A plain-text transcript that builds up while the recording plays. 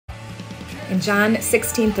In John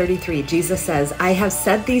 16:33, Jesus says, I have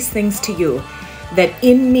said these things to you, that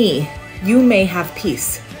in me you may have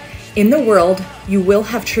peace. In the world you will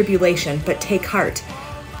have tribulation, but take heart.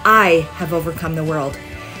 I have overcome the world.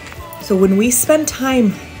 So when we spend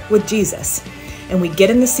time with Jesus and we get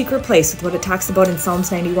in the secret place with what it talks about in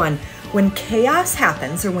Psalms 91, when chaos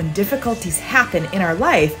happens or when difficulties happen in our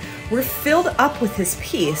life, we're filled up with his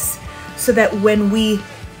peace so that when we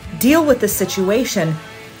deal with the situation,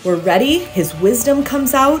 we're ready, his wisdom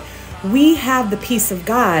comes out, we have the peace of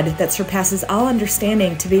God that surpasses all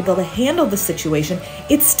understanding to be able to handle the situation.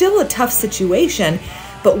 It's still a tough situation,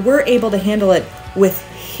 but we're able to handle it with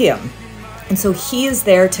him. And so he is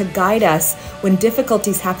there to guide us when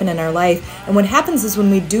difficulties happen in our life. And what happens is when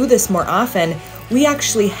we do this more often, we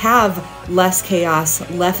actually have less chaos,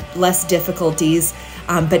 less difficulties.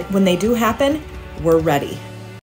 But when they do happen, we're ready.